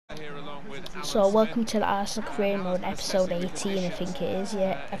So welcome to the Arsenal Career Mode episode 18, I think it is,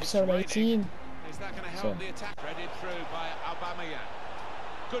 yeah, episode 18. So.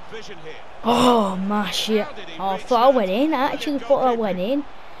 Oh my shit, oh, I thought I went in, I actually thought I went in.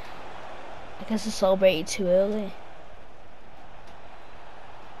 I guess I celebrated too early.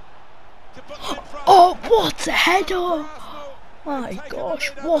 Oh, what a header! My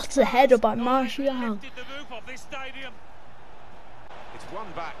gosh, what a header by Martial!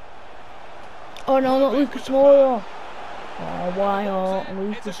 Oh no, not Lucas Moura! Oh, why not?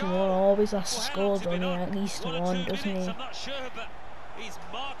 Lucas Moura always has to score, doesn't he? At least one, doesn't he?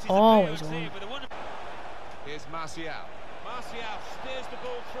 Always one. Here's Martial. Martial steers the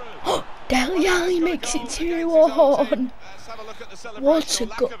ball through. Dele Alli makes it 2-1. What a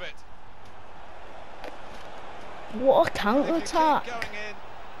goal! What a counter attack!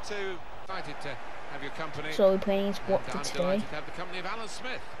 So we're playing Watford today.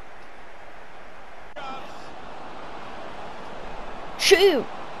 Shoot!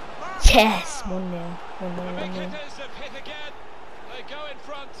 Yes! 1-0. 1-0. They go in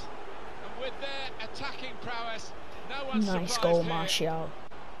front, and with their attacking prowess, no one's nice goal, Martial.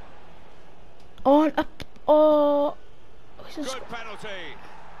 Good penalty.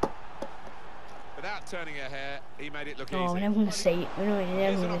 Without turning her hair, he made it look easy. Oh, we're never gonna say it. We're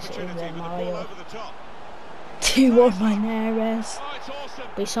never gonna say it there, Mario. 2-1 by Neres.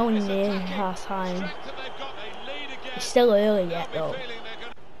 But it's only near half time. It's still early yet, though.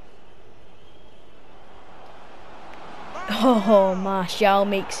 Oh, Martial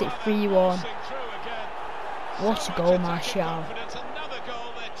makes it 3-1. What a goal, Martial.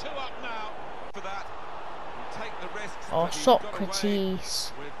 Oh,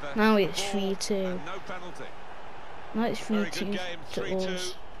 Socrates. Now it's 3-2. Now it's 3-2 to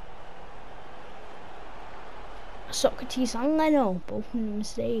us. Socrates and Leno both in the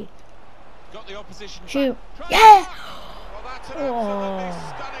mistake. Shoot. Yeah! Oh,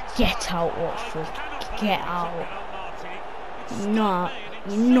 get out, Watford. Get out.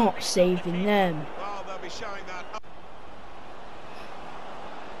 You're not saving them.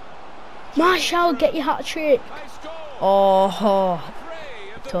 Martial, get your hat-trick. Oh,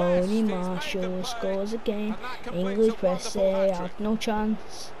 Tony Martial scores again. English press say I have no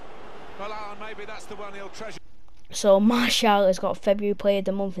chance. So Martial has got February Player of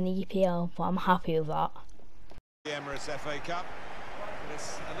the Month in the EPL, but I'm happy with that. The Emirates FA Cup.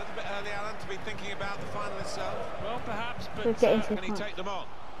 It's a little bit early, Alan, to be thinking about the final itself. Well, perhaps, but can he take them on?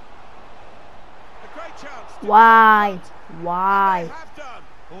 A great chance. Why?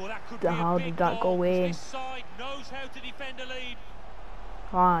 How did that go in?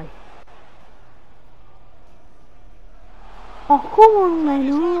 Why? Oh, come on,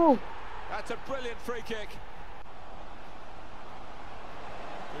 Leno. That's a brilliant free kick.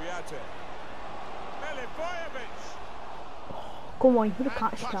 Come on, you could have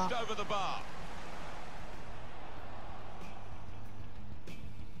catched that. Over the bar.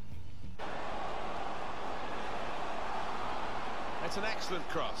 It's an excellent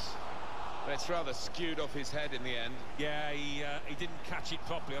cross, but it's rather skewed off his head in the end. Yeah, he didn't catch it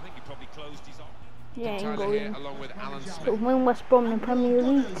properly. I think he probably closed his eye. Yeah, I'm going. Along with Alan Smith. So win West Brom in the Premier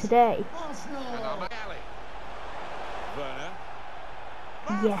League today. Werner.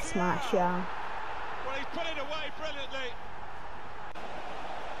 Yes, Martial. Well, he's put it away brilliantly.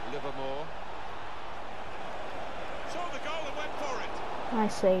 Livermore saw the goal and went for it.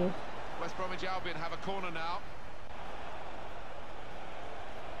 Nice save. West Bromwich Albion have a corner now.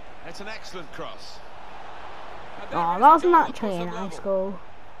 It's an excellent cross. Oh, that was naturally a nice goal.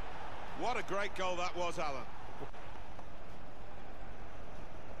 What a great goal that was, Alan.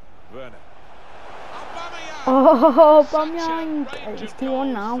 Werner. Oh, Aubameyang. It's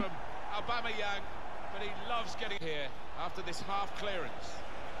 2-1 now. Aubameyang, but he loves getting here after this half clearance.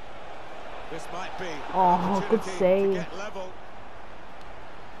 This might be good save. get level.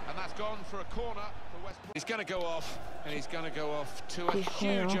 And that's gone for a corner for West Brom. He's going to go off, and he's going to go off to a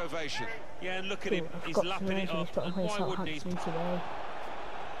huge ovation. Yeah, and look at him. He's lapping it up. Why wouldn't he? Today.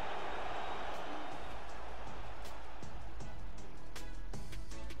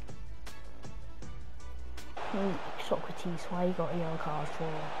 Socrates, why you got a yellow card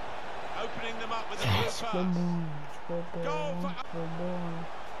for? Opening them up with a yes, good pass. 1-1.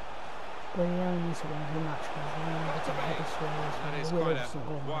 But he only needs to win the match because he needs to head his ways. That is quite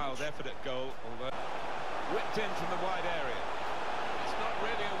a wild effort at goal, although whipped in from the wide area. It's not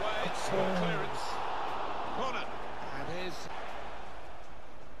really away. It's clearance. Corner. And is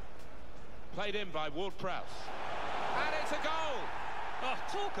played in by Ward-Prowse. And it's a goal. Oh,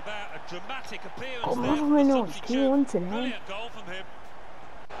 talk about a dramatic appearance there. Oh, no, it's 2-1 today. Brilliant goal from him.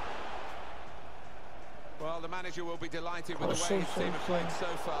 Well, the manager will be delighted with the way his team have played so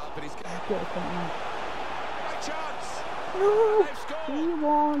far, but he's got Great chance. No! They've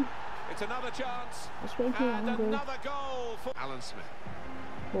scored. 3-1. It's another chance. It's making me And angry. another goal for Alan Smith.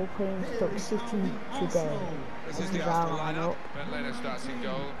 We're playing Stoke City today. This This is the is our Arsenal lineup. lineup. Bentley starts in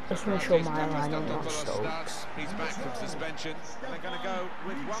goal. Just want to show my lineup, not Starts. Stoke's. He's back from suspension. And they're going to go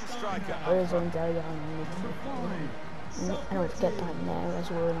with one striker. Others on Delhi and Nicky. I know it's get back there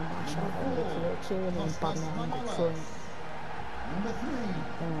as well in my shot and Nicky too, and then Batman in the front.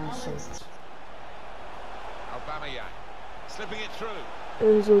 And then 6. Aubameyang slipping it through.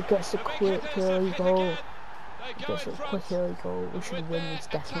 Ozil gets a quick early goal. Gets a quick early goal. We should win this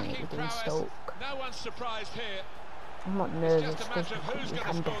definitely against Stoke. No one's surprised here. I'm not nervous because we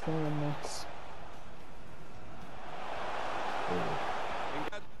can definitely win this.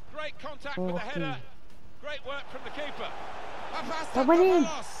 Great contact with the header. Great work from the keeper. They're winning.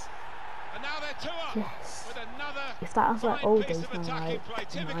 And now they're 2-up. Yes. With another If that was like old piece days of when attacking like play,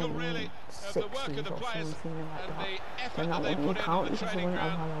 typical really of the work of the 60s or players something like and that, the effort then that that they wouldn't put in count on the because I training wouldn't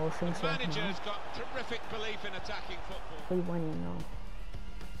have ground. had all The things left now. manager's got terrific belief in attacking football. We're winning now.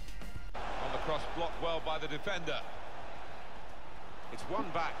 On the cross, blocked well by the defender. It's one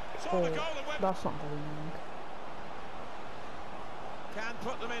back. Saw the goal and went. That's not very long. Can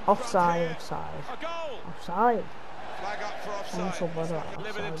put them in Offside, front here. offside. A goal. Offside. Flag up for offside. Also, brother, If I can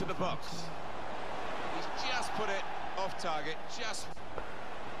live it into the offside. box. He's just put it off target. Just.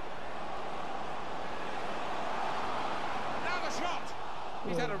 Now the shot.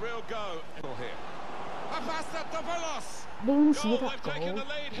 He's had a real go here. Papastatopoulos. I didn't even see Goal, that they've taken goal. the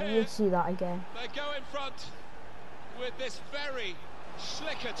lead I here. didn't see that again. They go in front with this very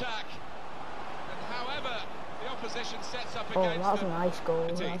slick attack. And however the opposition sets up Oh, against that was a them nice goal.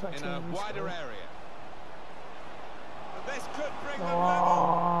 That was in actually a a nice wider goal. area. And this could bring them level.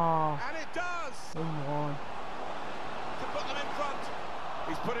 Oh, And it does. 1-1. To put them in front.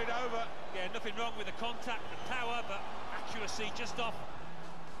 He's put it over. Yeah, nothing wrong with the contact, the power, but accuracy just off.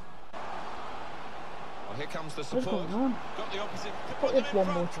 Well, here comes the What's support. going on? Got the opposite to Put put them this in one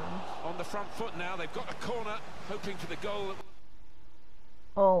more front. chance. On the front foot now, they've got a corner, hoping for the goal.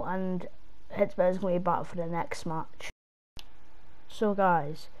 Oh, and Hitsbear's going to be back for the next match. So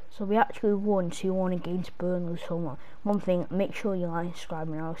guys, so we actually won 2-1 against Burnley. So one thing, make sure you like, subscribe,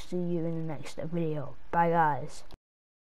 and I'll see you in the next video. Bye guys.